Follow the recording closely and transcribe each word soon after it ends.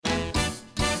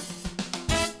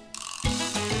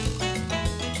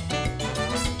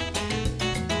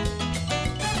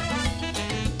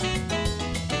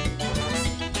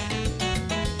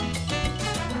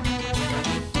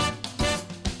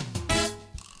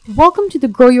Welcome to the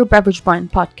Grow Your Beverage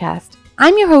Brand podcast.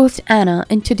 I'm your host, Anna,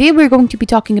 and today we're going to be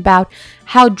talking about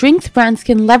how drinks brands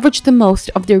can leverage the most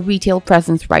of their retail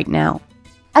presence right now.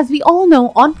 As we all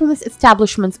know, on-premise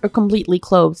establishments are completely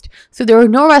closed, so there are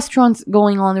no restaurants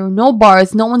going on, there are no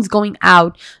bars, no one's going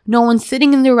out, no one's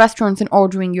sitting in their restaurants and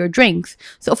ordering your drinks.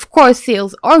 So of course,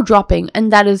 sales are dropping,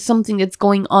 and that is something that's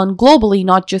going on globally,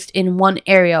 not just in one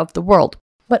area of the world.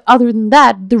 But other than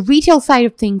that, the retail side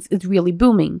of things is really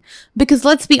booming. Because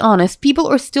let's be honest, people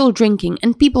are still drinking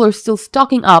and people are still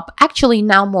stocking up, actually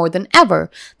now more than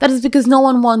ever. That is because no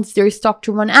one wants their stock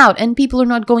to run out and people are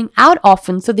not going out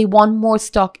often, so they want more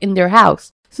stock in their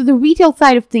house. So the retail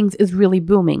side of things is really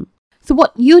booming. So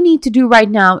what you need to do right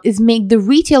now is make the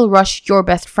retail rush your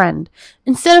best friend.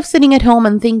 Instead of sitting at home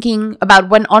and thinking about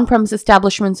when on-premise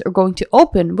establishments are going to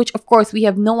open, which of course we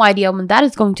have no idea when that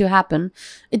is going to happen,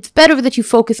 it's better that you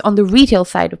focus on the retail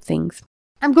side of things.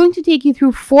 I'm going to take you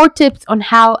through 4 tips on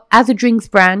how, as a drinks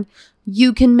brand,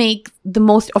 you can make the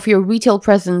most of your retail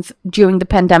presence during the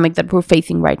pandemic that we're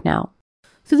facing right now.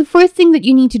 So the first thing that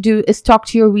you need to do is talk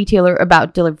to your retailer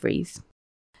about deliveries.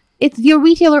 It's your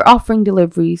retailer offering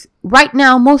deliveries. Right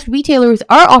now, most retailers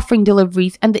are offering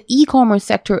deliveries and the e-commerce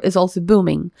sector is also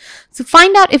booming. So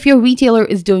find out if your retailer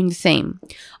is doing the same.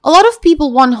 A lot of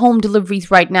people want home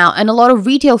deliveries right now and a lot of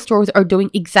retail stores are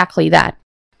doing exactly that.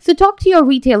 So talk to your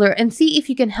retailer and see if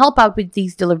you can help out with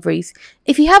these deliveries.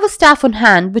 If you have a staff on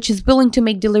hand which is willing to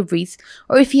make deliveries,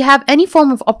 or if you have any form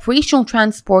of operational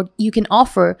transport you can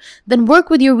offer, then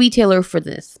work with your retailer for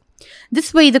this.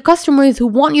 This way, the customers who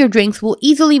want your drinks will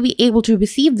easily be able to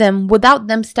receive them without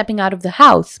them stepping out of the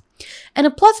house. And a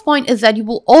plus point is that you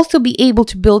will also be able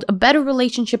to build a better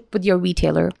relationship with your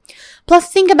retailer.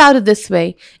 Plus, think about it this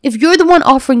way. If you're the one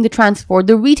offering the transport,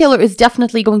 the retailer is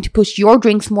definitely going to push your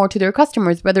drinks more to their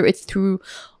customers, whether it's through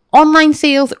online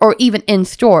sales or even in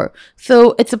store.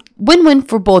 So it's a win-win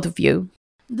for both of you.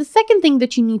 The second thing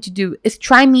that you need to do is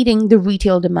try meeting the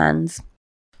retail demands.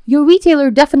 Your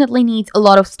retailer definitely needs a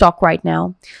lot of stock right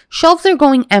now. Shelves are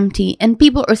going empty and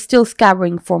people are still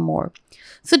scouring for more.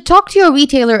 So talk to your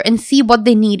retailer and see what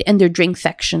they need in their drink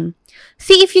section.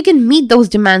 See if you can meet those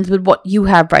demands with what you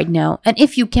have right now. And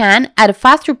if you can, at a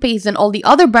faster pace than all the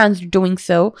other brands are doing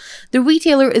so, the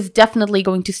retailer is definitely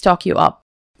going to stock you up.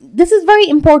 This is very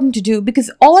important to do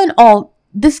because all in all,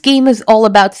 this game is all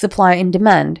about supply and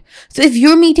demand. So if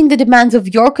you're meeting the demands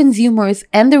of your consumers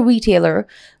and the retailer,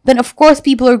 then of course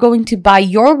people are going to buy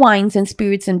your wines and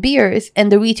spirits and beers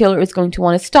and the retailer is going to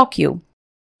want to stock you.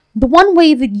 The one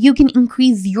way that you can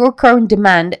increase your current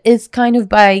demand is kind of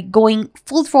by going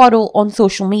full throttle on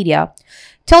social media.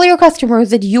 Tell your customers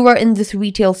that you are in this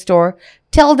retail store.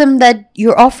 Tell them that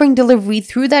you're offering delivery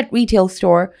through that retail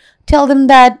store. Tell them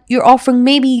that you're offering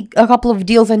maybe a couple of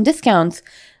deals and discounts.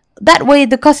 That way,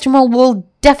 the customer will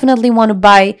definitely want to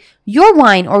buy your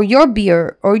wine or your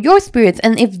beer or your spirits.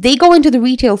 And if they go into the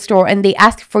retail store and they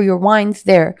ask for your wines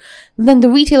there, then the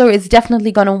retailer is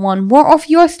definitely going to want more of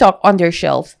your stock on their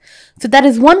shelves. So that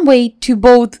is one way to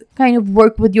both kind of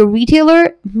work with your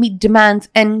retailer, meet demands,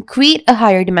 and create a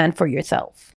higher demand for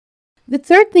yourself. The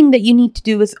third thing that you need to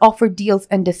do is offer deals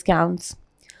and discounts.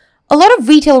 A lot of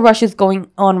retail rush is going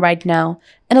on right now,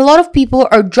 and a lot of people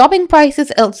are dropping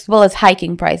prices as well as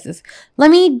hiking prices.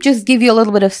 Let me just give you a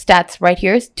little bit of stats right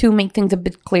here to make things a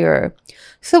bit clearer.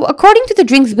 So according to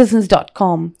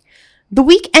thedrinksbusiness.com, the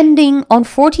week ending on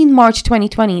 14 March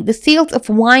 2020, the sales of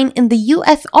wine in the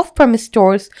US off-premise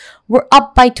stores were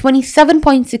up by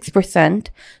 27.6%,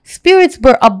 spirits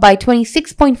were up by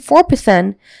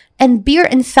 26.4%, and beer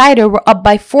and cider were up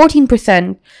by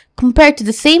 14% compared to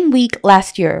the same week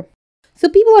last year. So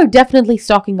people are definitely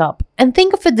stocking up. And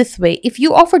think of it this way, if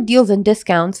you offer deals and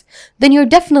discounts, then you're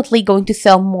definitely going to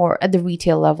sell more at the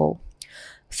retail level.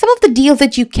 Some of the deals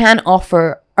that you can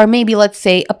offer are maybe, let's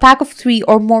say, a pack of 3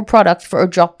 or more products for a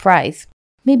drop price.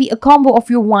 Maybe a combo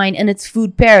of your wine and its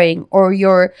food pairing, or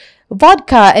your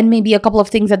vodka and maybe a couple of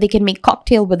things that they can make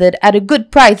cocktail with it at a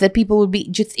good price that people will be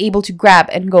just able to grab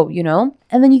and go,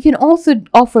 And then you can also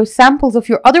offer samples of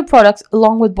your other products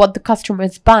along with what the customer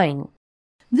is buying.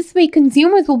 This way,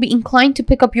 consumers will be inclined to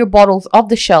pick up your bottles off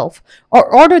the shelf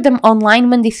or order them online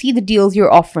when they see the deals you're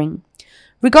offering.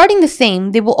 Regarding the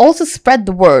same, they will also spread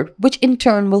the word, which in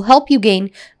turn will help you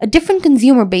gain a different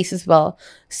consumer base as well.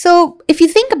 So if you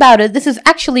think about it, this is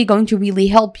actually going to really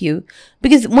help you,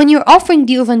 because when you're offering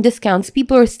deals and discounts,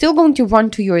 people are still going to run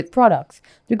to your products.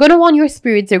 They're going to want your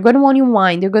spirits, they're going to want your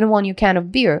wine, they're going to want your can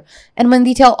of beer. And when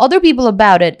they tell other people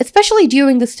about it, especially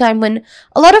during this time when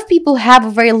a lot of people have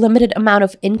a very limited amount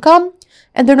of income,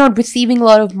 and they're not receiving a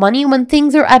lot of money, when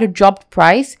things are at a dropped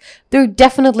price, they're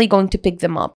definitely going to pick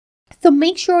them up. So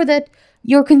make sure that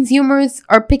your consumers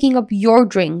are picking up your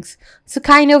drinks. So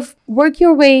kind of work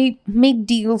your way, make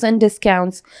deals and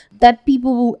discounts that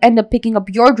people will end up picking up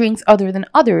your drinks other than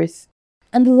others.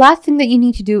 And the last thing that you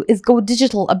need to do is go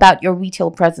digital about your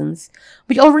retail presence.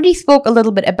 We already spoke a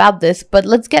little bit about this, but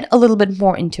let's get a little bit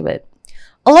more into it.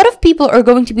 A lot of people are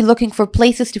going to be looking for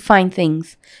places to find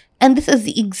things, and this is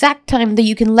the exact time that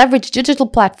you can leverage digital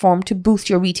platform to boost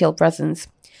your retail presence.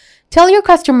 Tell your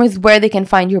customers where they can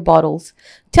find your bottles.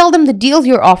 Tell them the deals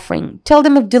you're offering. Tell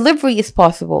them if delivery is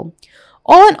possible.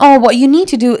 All in all, what you need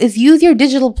to do is use your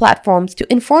digital platforms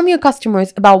to inform your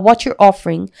customers about what you're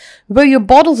offering, where your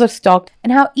bottles are stocked,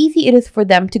 and how easy it is for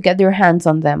them to get their hands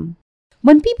on them.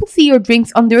 When people see your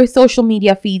drinks on their social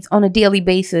media feeds on a daily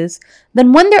basis,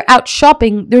 then when they're out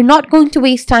shopping, they're not going to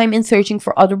waste time in searching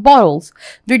for other bottles.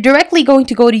 They're directly going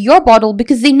to go to your bottle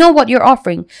because they know what you're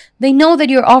offering. They know that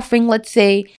you're offering, let's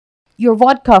say, your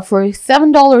vodka for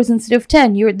 $7 instead of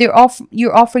 $10.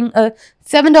 You're offering a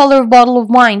 $7 bottle of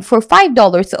wine for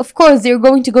 $5. So of course, they're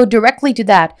going to go directly to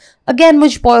that. Again,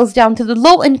 which boils down to the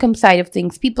low income side of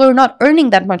things. People are not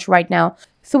earning that much right now.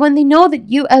 So when they know that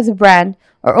you as a brand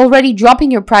are already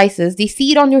dropping your prices, they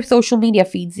see it on your social media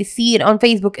feeds, they see it on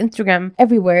Facebook, Instagram,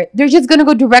 everywhere, they're just going to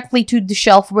go directly to the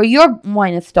shelf where your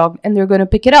wine is stocked and they're going to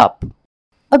pick it up.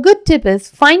 A good tip is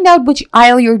find out which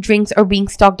aisle your drinks are being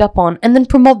stocked up on and then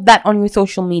promote that on your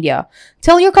social media.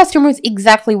 Tell your customers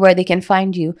exactly where they can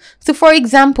find you. So for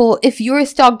example, if you're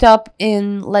stocked up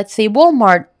in, let's say,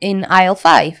 Walmart in aisle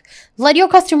 5, let your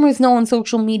customers know on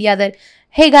social media that,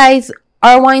 hey guys,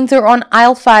 our wines are on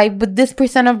aisle 5 with this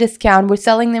 % of discount. We're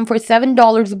selling them for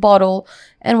 $7 a bottle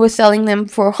and we're selling them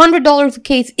for $100 a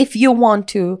case if you want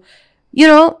to.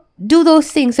 Do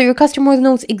those things so your customers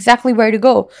knows exactly where to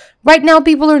go. Right now,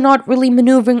 people are not really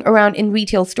maneuvering around in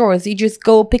retail stores. They just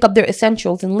go pick up their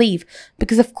essentials and leave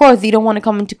because, of course, they don't want to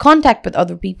come into contact with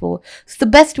other people. So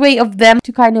the best way of them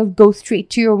to kind of go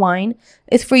straight to your wine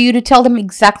is for you to tell them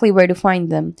exactly where to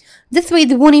find them. This way,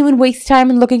 they won't even waste time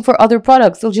in looking for other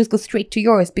products. They'll just go straight to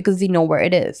yours because they know where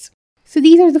it is. So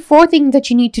these are the 4 things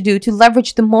that you need to do to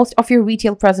leverage the most of your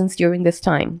retail presence during this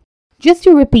time. Just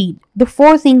to repeat, the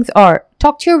 4 things are: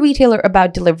 talk to your retailer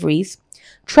about deliveries,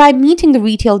 try meeting the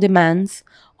retail demands,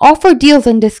 offer deals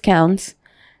and discounts,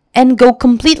 and go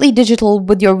completely digital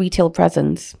with your retail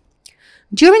presence.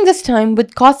 During this time,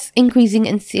 with costs increasing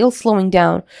and sales slowing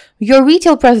down, your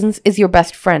retail presence is your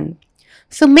best friend.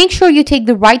 So make sure you take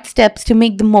the right steps to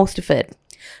make the most of it.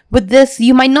 With this,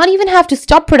 you might not even have to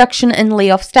stop production and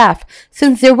lay off staff,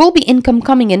 since there will be income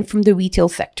coming in from the retail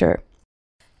sector.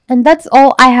 And that's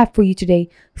all I have for you today.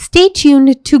 Stay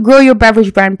tuned to Grow Your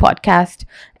Beverage Brand podcast,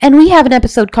 and we have an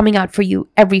episode coming out for you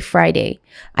every Friday.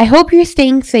 I hope you're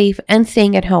staying safe and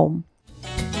staying at home.